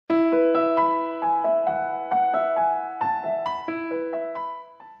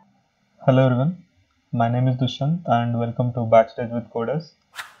Hello everyone, my name is Dushyant and welcome to Backstage with Coders.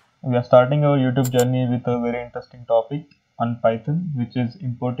 We are starting our YouTube journey with a very interesting topic on Python, which is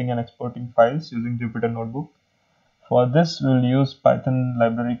importing and exporting files using Jupyter Notebook. For this, we will use Python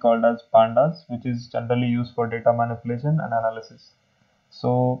library called as pandas, which is generally used for data manipulation and analysis.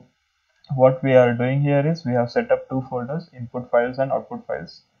 So what we are doing here is we have set up two folders, input files and output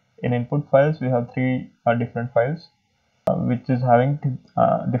files. In input files, we have three different files which is having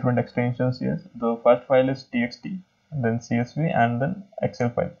different extensions here. The first file is txt, then CSV, and then Excel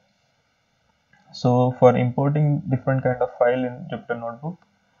file. So for importing different kind of file in Jupyter Notebook,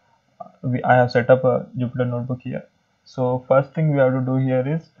 I have set up a Jupyter Notebook here. So first thing we have to do here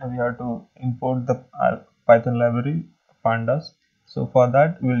is we have to import the Python library pandas. So for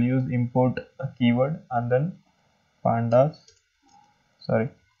that we'll use import keyword and then pandas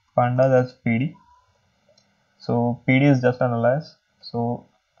as pd. So PD is just an alias. So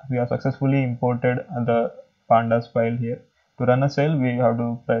we have successfully imported the pandas file here. To run a cell, we have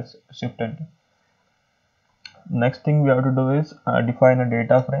to press Shift Enter. Next thing we have to do is define a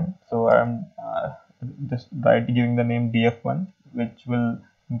data frame. So I am just giving the name df1, which will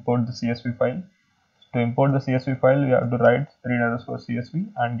import the CSV file. To import the CSV file, we have to write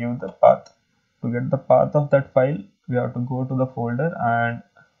read_CSV and give the path. To get the path of that file, we have to go to the folder and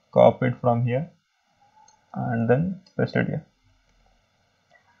copy it from here and then paste it here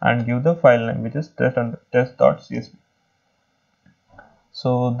and give the file name, which is test.csv.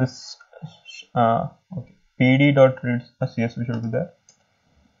 So this pd.read_csv should be there,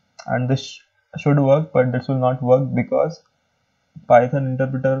 and this should work, but this will not work because Python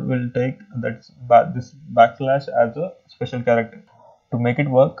interpreter will take this backslash as a special character. To make it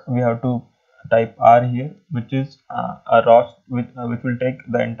work, we have to type r here, which is a raw which will take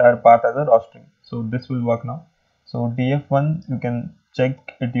the entire path as a raw string. So this will work now. So df1, you can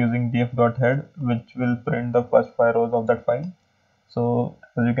check it using df.head, which will print the first 5 rows of that file. So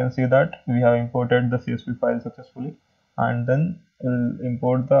as you can see that we have imported the CSV file successfully, and then we'll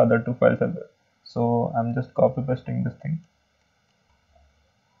import the other two files as well. So I'm just copy pasting this thing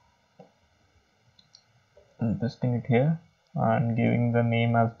and pasting it here and giving the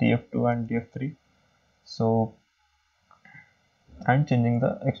name as df2 and df3. So and changing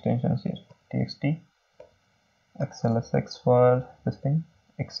the extensions here, txt xlsx for this thing,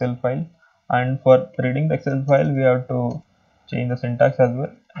 Excel file. And for reading the Excel file, we have to change the syntax as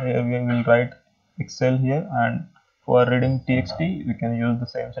well. Here we will write Excel here, and for reading txt we can use the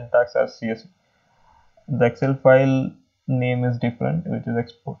same syntax as CSV. The Excel file name is different, which is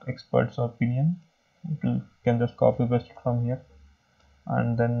expert's opinion. You can just copy paste it from here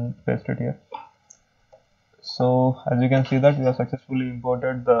and then paste it here. So as you can see that we have successfully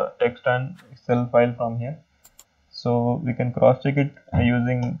imported the text and Excel file from here. So we can cross check it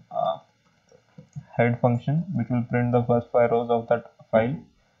using head function, which will print the first 5 rows of that file.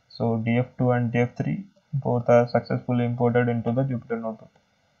 So df2 and df3 both are successfully imported into the Jupyter Notebook.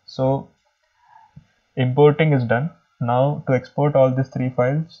 So importing is done. Now to export all these three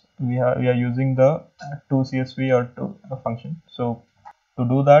files, we are using the toCSV or to function. So to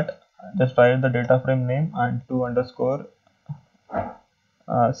do that, just write the data frame name and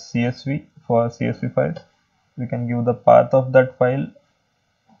to_CSV for CSV files. We can give the path of that file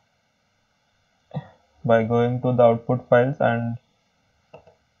by going to the output files and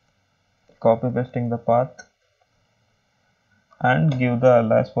copy pasting the path and give the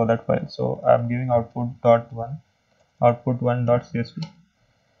alias for that file. So I'm giving output1.csv.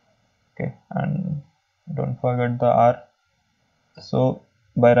 Okay, and don't forget the r. So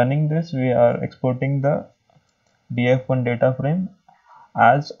by running this, we are exporting the df1 data frame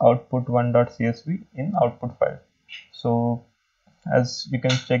as output1.csv in output file. So as you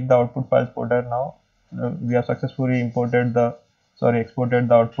can check the output files folder now, we have successfully exported the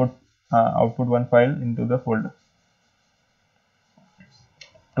output1 file into the folder.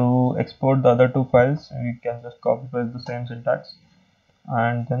 To export the other two files, we can just copy paste the same syntax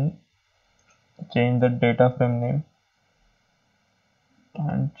and then change the data frame name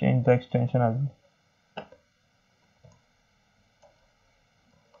and change the extension as well.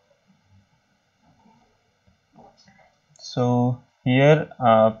 So here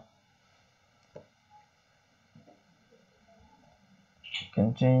you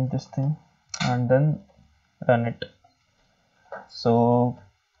can change this thing and then run it. So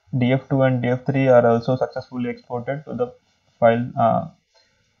df2 and df3 are also successfully exported to the file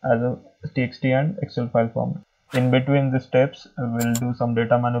as a txt and Excel file format. In between the steps, we'll do some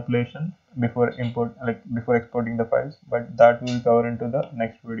data manipulation before exporting the files, but that we will cover into the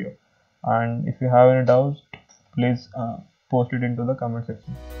next video. And if you have any doubts, please post it into the comment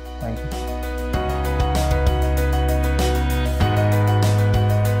section. Thank you.